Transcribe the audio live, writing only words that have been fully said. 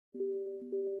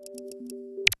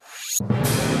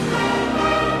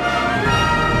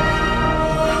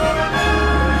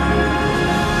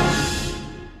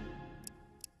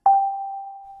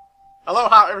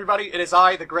everybody, it is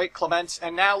I, the Great Clement,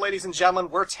 and now, ladies and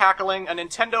gentlemen, we're tackling a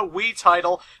Nintendo Wii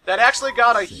title that actually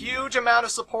got a huge amount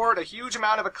of support, a huge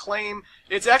amount of acclaim.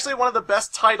 It's actually one of the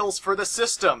best titles for the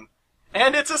system.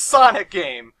 And it's a Sonic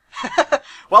game.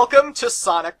 Welcome to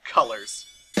Sonic Colors.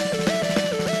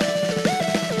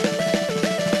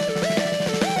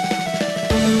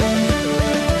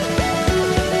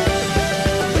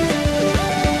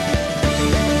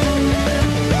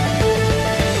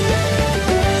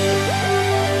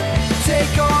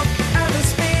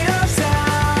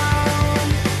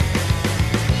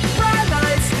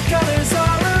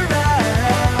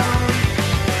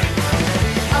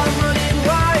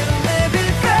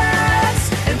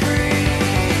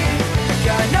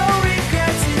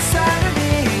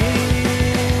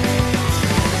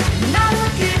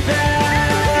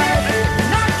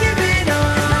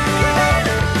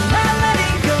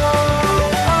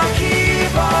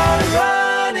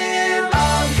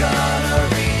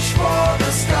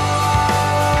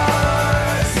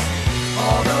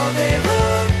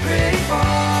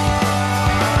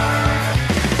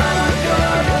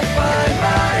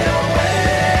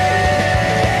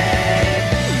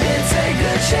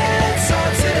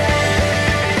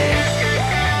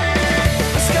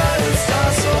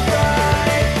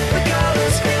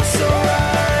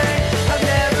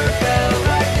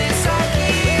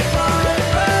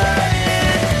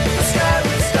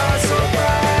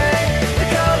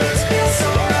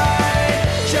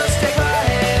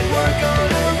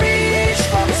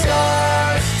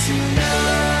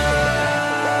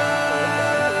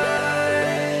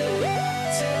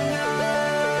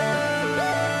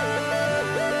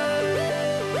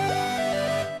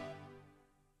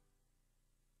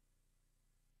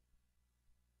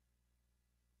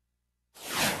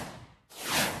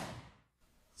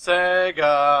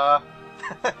 Sega.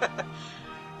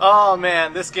 Oh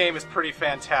man, this game is pretty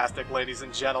fantastic, ladies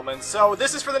and gentlemen. So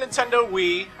this is for the Nintendo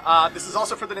Wii, this is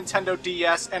also for the Nintendo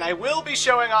DS, and I will be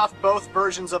showing off both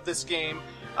versions of this game,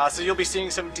 so you'll be seeing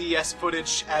some DS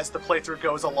footage as the playthrough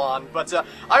goes along. But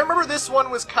I remember this one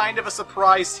was kind of a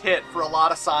surprise hit for a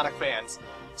lot of Sonic fans.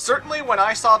 Certainly when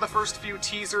I saw the first few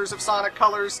teasers of Sonic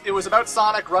Colors, it was about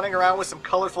Sonic running around with some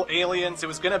colorful aliens, it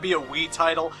was going to be a Wii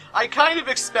title. I kind of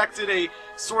expected a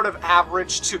sort of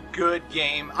average to good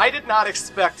game. I did not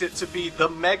expect it to be the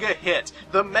mega hit,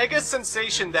 the mega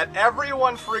sensation that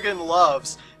everyone friggin'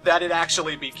 loves that it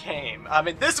actually became. I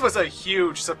mean, this was a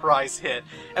huge surprise hit.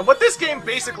 And what this game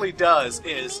basically does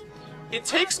is, it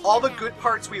takes all the good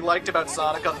parts we liked about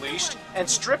Sonic Unleashed and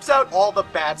strips out all the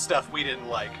bad stuff we didn't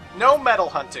like. No metal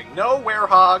hunting, no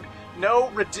werehog, no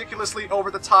ridiculously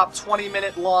over-the-top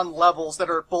 20-minute long levels that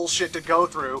are bullshit to go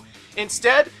through.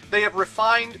 Instead, they have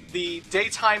refined the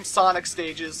daytime Sonic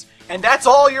stages, and that's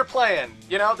all you're playing.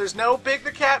 You know, there's no Big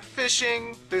the Cat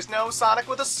fishing, there's no Sonic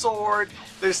with a sword,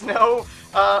 there's no,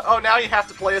 oh, now you have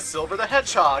to play as Silver the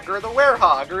Hedgehog, or the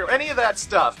Werehog, or any of that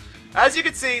stuff. As you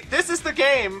can see, this is the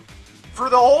game for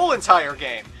the whole entire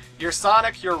game. You're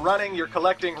Sonic, you're running, you're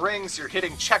collecting rings, you're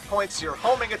hitting checkpoints, you're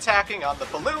homing attacking on the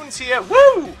balloons here,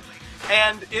 woo!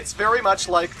 And it's very much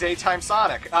like daytime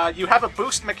Sonic. You have a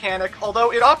boost mechanic,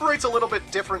 although it operates a little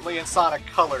bit differently in Sonic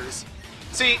Colors.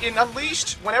 See, in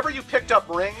Unleashed, whenever you picked up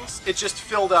rings, it just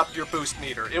filled up your boost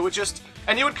meter. It would just,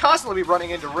 and you would constantly be running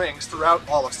into rings throughout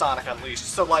all of Sonic Unleashed,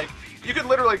 so like, you could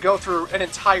literally go through an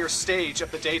entire stage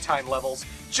of the daytime levels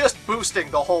just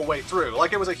boosting the whole way through.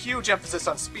 Like, it was a huge emphasis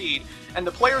on speed, and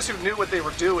the players who knew what they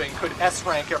were doing could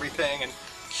S-rank everything and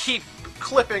keep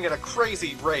clipping at a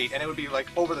crazy rate, and it would be, like,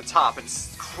 over the top and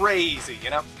crazy, you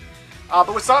know?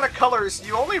 But with Sonic Colors,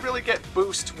 you only really get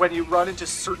boost when you run into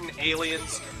certain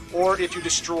aliens, or if you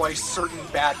destroy certain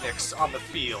badniks on the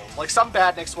field. Like, some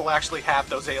badniks will actually have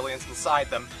those aliens inside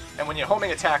them, and when you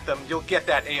homing attack them, you'll get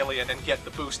that alien and get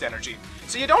the boost energy.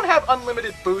 So you don't have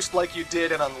unlimited boost like you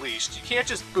did in Unleashed. You can't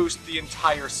just boost the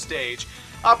entire stage.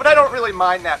 But I don't really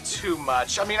mind that too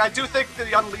much. I mean, I do think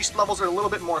the Unleashed levels are a little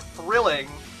bit more thrilling,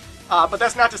 but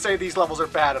that's not to say these levels are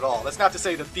bad at all. That's not to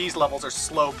say that these levels are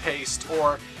slow-paced,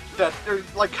 or that they're,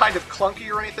 like, kind of clunky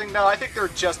or anything. No, I think they're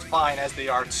just fine as they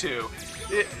are, too.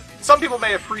 Some people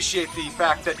may appreciate the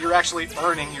fact that you're actually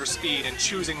earning your speed and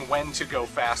choosing when to go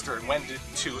faster and when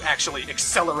to actually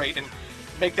accelerate and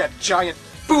make that giant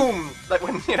boom that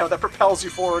that propels you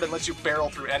forward and lets you barrel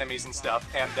through enemies and stuff.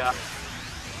 And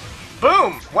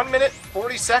boom! 1 minute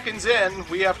 40 seconds in,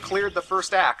 we have cleared the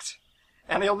first act.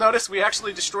 And you'll notice we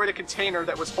actually destroyed a container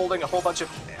that was holding a whole bunch of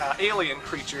alien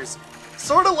creatures.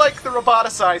 Sort of like the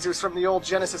roboticizers from the old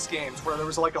Genesis games, where there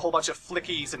was like a whole bunch of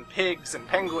flickies and pigs and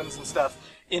penguins and stuff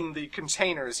in the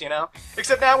containers, you know?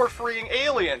 Except now we're freeing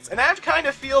aliens, and that kind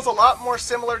of feels a lot more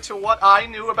similar to what I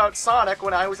knew about Sonic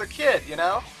when I was a kid, you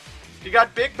know? You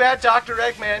got Big Bad Dr.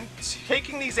 Eggman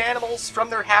taking these animals from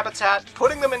their habitat,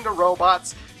 putting them into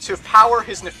robots to power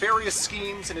his nefarious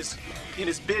schemes in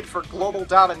his bid for global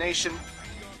domination.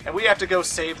 And we have to go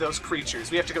save those creatures.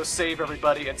 We have to go save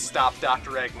everybody and stop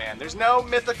Dr. Eggman. There's no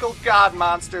mythical god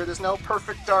monster. There's no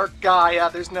perfect dark Gaia.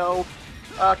 There's no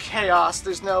chaos.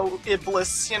 There's no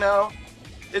Iblis, you know?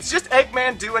 It's just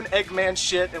Eggman doing Eggman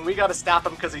shit, and we gotta stop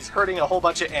him because he's hurting a whole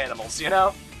bunch of animals, you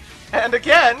know? And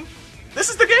again, this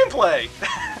is the gameplay!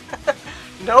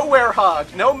 No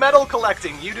werehog, no medal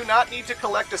collecting. You do not need to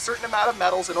collect a certain amount of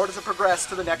medals in order to progress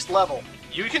to the next level.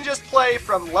 You can just play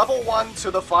from level 1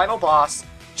 to the final boss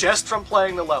just from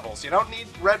playing the levels. You don't need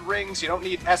red rings, you don't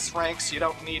need S ranks, you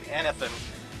don't need anything.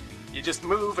 You just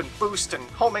move and boost and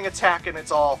homing attack, and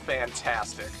it's all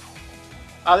fantastic.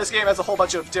 This game has a whole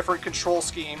bunch of different control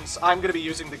schemes. I'm going to be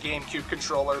using the GameCube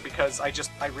controller because I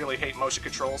really hate motion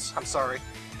controls. I'm sorry.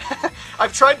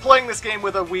 I've tried playing this game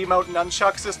with a Wiimote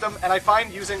nunchuck system, and I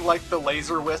find using like the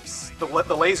laser wisps, the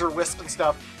laser wisp and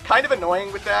stuff, kind of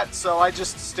annoying with that, so I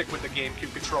just stick with the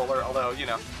GameCube controller, although, you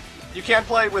know, you can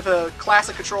play with a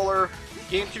classic controller,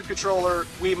 GameCube controller,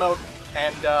 Wiimote,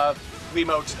 and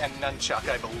nunchuck,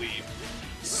 I believe.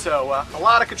 So, a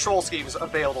lot of control schemes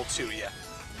available to you.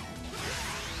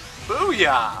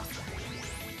 Booyah!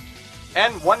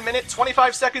 And 1 minute,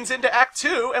 25 seconds into Act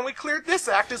 2, and we cleared this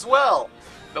act as well!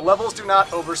 The levels do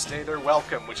not overstay their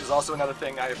welcome, which is also another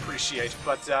thing I appreciate.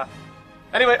 But,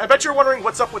 anyway, I bet you're wondering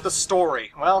what's up with the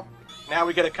story. Well, now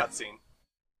we get a cutscene.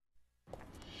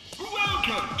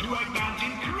 Welcome to Eggman's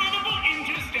incredible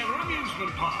Interstellar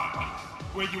Amusement Park,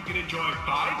 where you can enjoy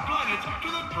 5 planets for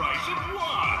the price of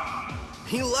 1.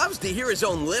 He loves to hear his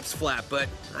own lips flap, but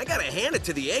I gotta hand it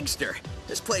to the Eggster.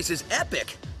 This place is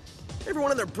epic. Everyone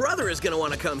and their brother is gonna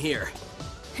want to come here.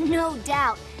 No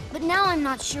doubt, but now I'm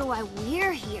not sure why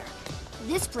we're here.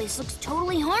 This place looks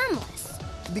totally harmless.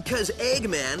 Because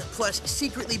Eggman plus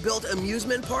secretly built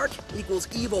amusement park equals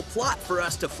evil plot for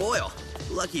us to foil.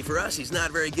 Lucky for us, he's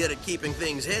not very good at keeping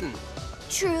things hidden.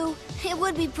 True, it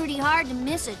would be pretty hard to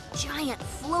miss a giant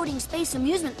floating space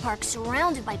amusement park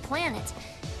surrounded by planets.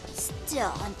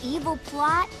 Still, an evil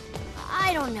plot?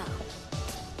 I don't know.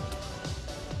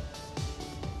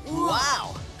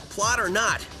 Wow! Plot or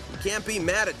not, you can't be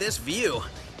mad at this view.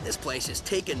 This place has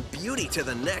taken beauty to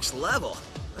the next level.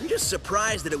 I'm just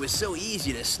surprised that it was so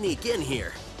easy to sneak in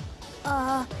here.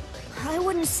 I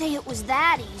wouldn't say it was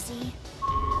that easy.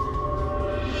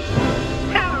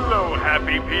 Hello,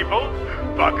 happy people!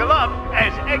 Buckle up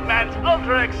as Eggman's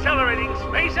ultra-accelerating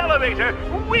space elevator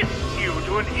whisks you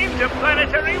to an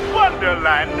interplanetary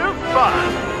wonderland of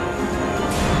fun!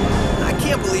 I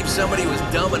can't believe somebody was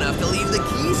dumb enough to leave the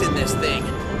keys in this thing.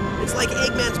 It's like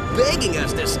Eggman's begging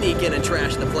us to sneak in and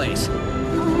trash the place.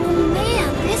 Oh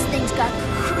man, this thing's got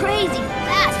crazy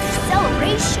fast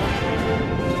acceleration.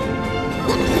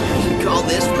 You call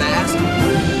this fast?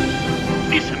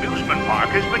 This amusement park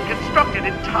has been constructed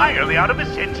entirely out of a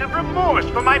sense of remorse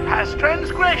for my past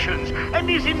transgressions, and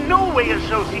is in no way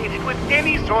associated with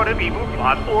any sort of evil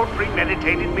plot or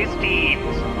premeditated misdeeds.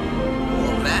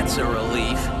 Well, that's a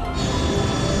relief.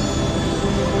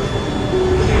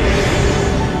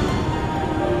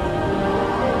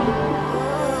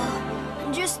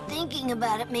 Just thinking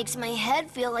about it makes my head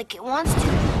feel like it wants to.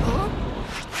 Huh?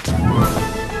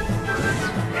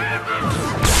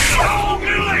 Oh,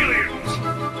 new aliens!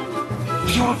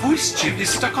 Your voice chip is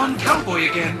stuck on Cowboy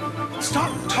again.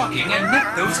 Stop talking and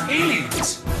meet those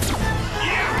aliens.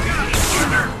 Yeah, got it,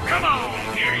 partner! Come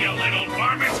on, here, you little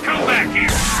varmints! Come back here!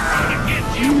 I'll get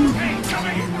you! Hey, come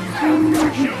here!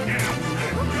 Showdown!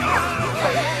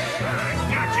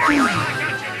 Gotcha!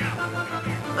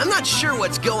 Now! I'm not sure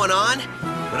what's going on,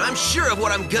 but I'm sure of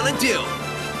what I'm gonna do.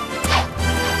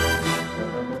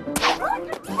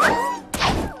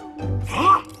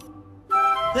 Huh?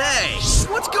 Hey,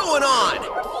 what's going on?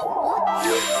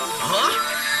 Huh?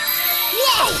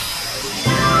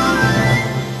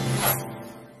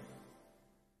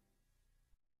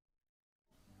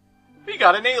 We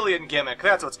got an alien gimmick,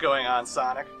 that's what's going on,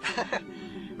 Sonic.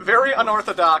 Very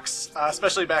unorthodox,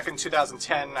 especially back in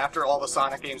 2010, after all the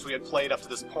Sonic games we had played up to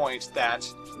this point, that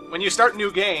when you start a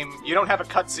new game, you don't have a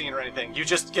cutscene or anything. You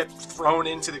just get thrown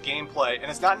into the gameplay,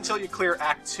 and it's not until you clear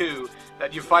Act 2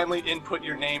 that you finally input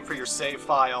your name for your save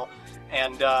file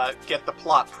and get the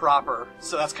plot proper.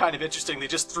 So that's kind of interesting. They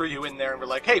just threw you in there and were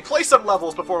like, hey, play some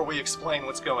levels before we explain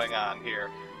what's going on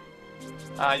here.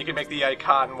 You can make the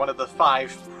icon one of the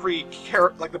 5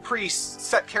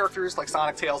 pre-set characters like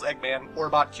Sonic, Tails, Eggman,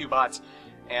 Orbot, Cubot,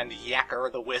 and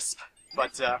Yacker the Wisp.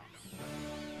 But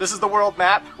this is the world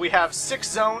map. We have 6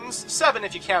 zones, 7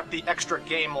 if you count the extra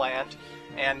game land,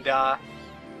 and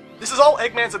this is all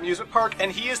Eggman's amusement park,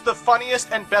 and he is the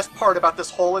funniest and best part about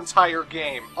this whole entire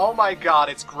game. Oh my god,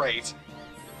 it's great.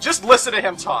 Just listen to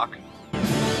him talk.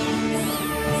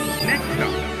 Next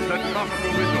up, the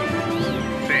Tropical Resort.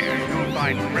 There, you'll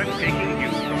find breathtaking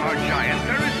views from our giant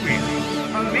Ferris wheel,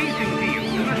 amazing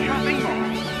deals in the shopping mall,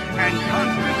 and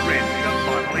constant risk of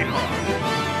bodily harm.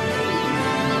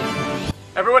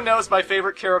 Everyone knows my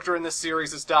favorite character in this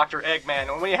series is Dr. Eggman,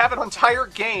 and when you have an entire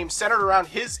game centered around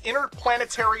his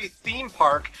interplanetary theme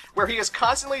park, where he is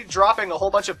constantly dropping a whole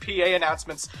bunch of PA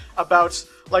announcements about,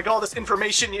 like, all this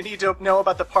information you need to know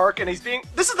about the park, and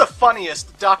this is the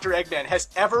funniest Dr. Eggman has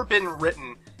ever been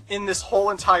written in this whole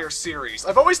entire series.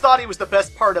 I've always thought he was the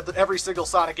best part of every single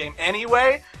Sonic game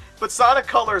anyway, but Sonic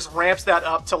Colors ramps that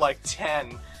up to like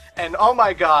 10. And oh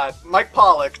my god, Mike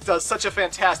Pollock does such a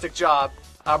fantastic job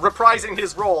reprising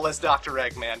his role as Dr.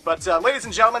 Eggman. But ladies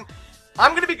and gentlemen,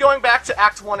 I'm going to be going back to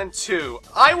Act 1 and 2.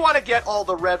 I want to get all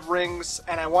the red rings,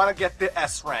 and I want to get the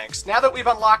S ranks. Now that we've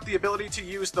unlocked the ability to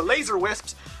use the laser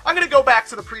wisps, I'm going to go back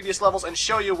to the previous levels and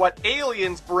show you what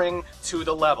aliens bring to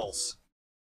the levels.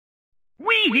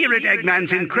 We here at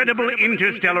Eggman's incredible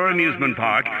Interstellar Amusement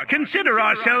Park consider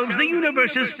ourselves the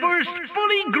universe's first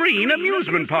fully green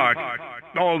amusement park.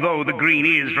 Although the green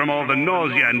is from all the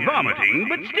nausea and vomiting,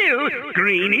 but still,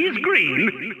 green is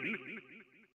green.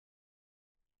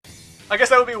 I guess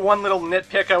that would be one little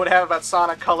nitpick I would have about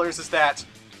Sonic Colors, is that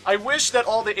I wish that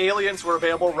all the aliens were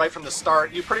available right from the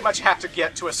start. You pretty much have to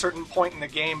get to a certain point in the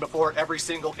game before every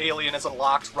single alien is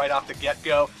unlocked right off the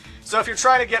get-go. So if you're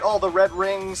trying to get all the red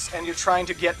rings, and you're trying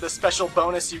to get the special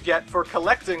bonus you get for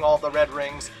collecting all the red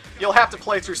rings, you'll have to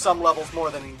play through some levels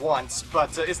more than once,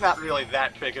 but it's not really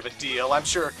that big of a deal. I'm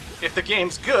sure if the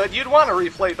game's good, you'd want to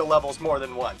replay the levels more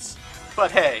than once. But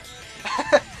hey.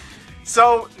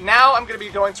 So now I'm going to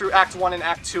be going through Act 1 and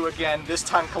Act 2 again, this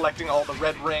time collecting all the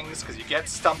red rings, because you get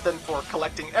something for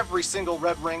collecting every single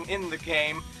red ring in the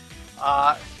game.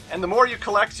 And the more you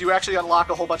collect, you actually unlock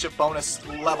a whole bunch of bonus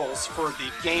levels for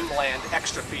the Game Land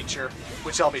extra feature,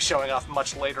 which I'll be showing off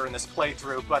much later in this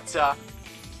playthrough. But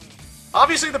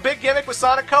obviously the big gimmick with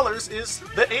Sonic Colors is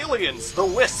the aliens, the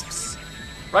Wisps.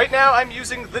 Right now I'm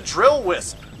using the Drill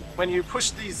Wisp. When you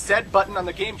push the Z button on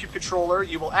the GameCube controller,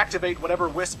 you will activate whatever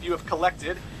Wisp you have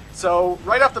collected. So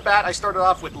right off the bat, I started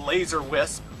off with Laser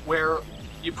Wisp, where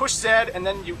you push Z and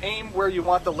then you aim where you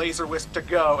want the Laser Wisp to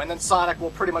go, and then Sonic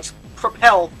will pretty much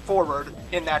propel forward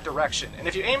in that direction. And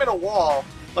if you aim at a wall,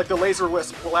 like, the Laser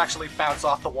Wisp will actually bounce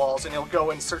off the walls and it'll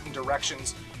go in certain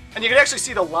directions. And you can actually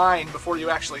see the line before you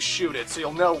actually shoot it, so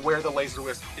you'll know where the Laser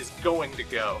Wisp is going to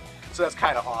go. So that's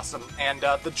kind of awesome. And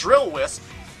the Drill Wisp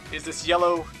is this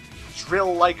yellow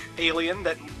drill-like alien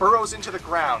that burrows into the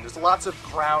ground. There's lots of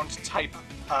ground-type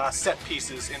set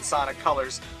pieces in Sonic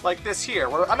Colors, like this here,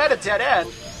 where I'm at a dead end,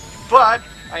 but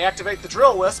I activate the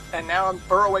Drill Wisp, and now I'm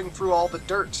burrowing through all the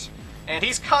dirt. And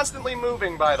he's constantly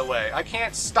moving, by the way. I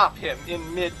can't stop him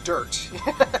in mid-dirt.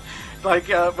 Like,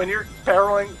 when you're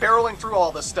barreling through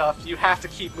all this stuff, you have to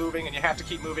keep moving, and you have to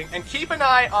keep moving. And keep an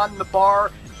eye on the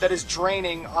bar that is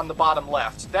draining on the bottom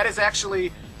left. That is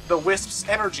actually the Wisp's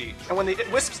energy. And when the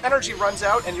Wisp's energy runs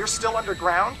out and you're still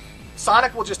underground,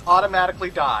 Sonic will just automatically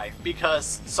die,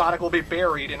 because Sonic will be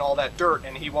buried in all that dirt,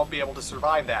 and he won't be able to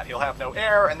survive that. He'll have no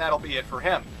air, and that'll be it for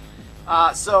him.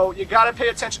 So you gotta pay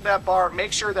attention to that bar.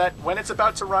 Make sure that when it's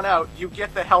about to run out, you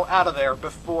get the hell out of there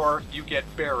before you get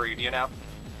buried, you know?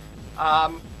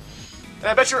 And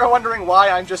I bet you're wondering why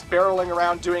I'm just barreling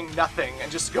around doing nothing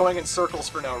and just going in circles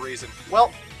for no reason.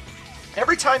 Well,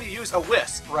 every time you use a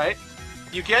Wisp, right,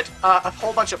 you get a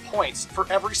whole bunch of points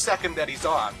for every second that he's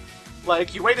on.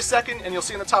 Like, you wait a second, and you'll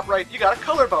see in the top right, you got a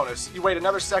color bonus. You wait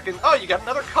another second, oh, you got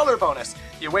another color bonus.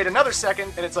 You wait another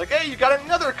second, and it's like, hey, you got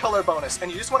another color bonus.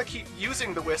 And you just want to keep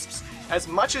using the Wisps as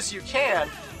much as you can,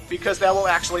 because that will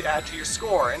actually add to your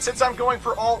score. And since I'm going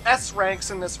for all S ranks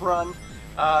in this run,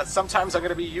 sometimes I'm going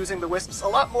to be using the Wisps a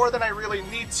lot more than I really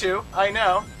need to. I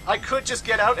know. I could just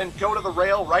get out and go to the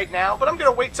rail right now, but I'm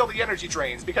going to wait till the energy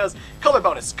drains, because color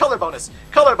bonus, color bonus,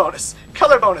 color bonus,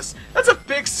 color bonus. That's a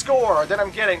big score that I'm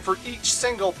getting for each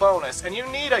single bonus, and you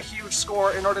need a huge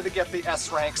score in order to get the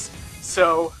S ranks.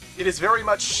 So it is very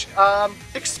much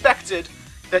expected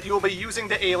that you will be using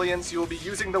the aliens, you will be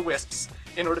using the Wisps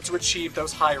in order to achieve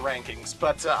those high rankings.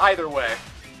 But either way,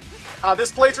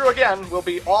 this playthrough, again, will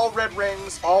be all red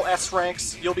rings, all S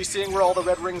ranks. You'll be seeing where all the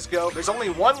red rings go. There's only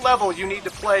one level you need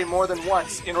to play more than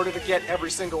once in order to get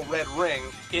every single red ring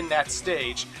in that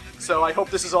stage. So I hope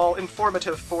this is all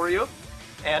informative for you.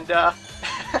 And,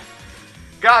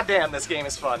 goddamn, this game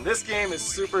is fun. This game is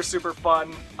super, super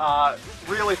fun.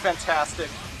 Really fantastic.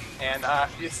 And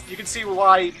you can see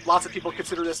why lots of people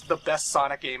consider this the best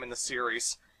Sonic game in the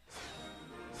series.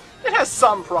 It has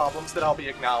some problems that I'll be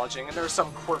acknowledging, and there are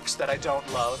some quirks that I don't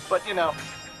love, but, you know,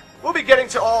 we'll be getting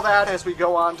to all that as we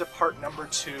go on to part number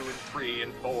 2 and 3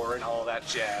 and 4 and all that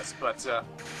jazz, but,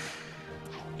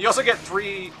 you also get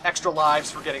 3 extra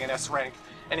lives for getting an S rank,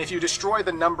 and if you destroy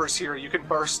the numbers here, you can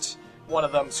burst one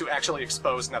of them to actually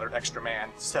expose another extra man,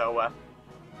 so,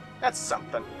 that's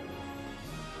something.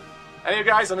 Anyway,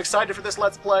 guys, I'm excited for this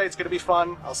Let's Play. It's gonna be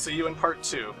fun. I'll see you in part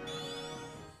 2.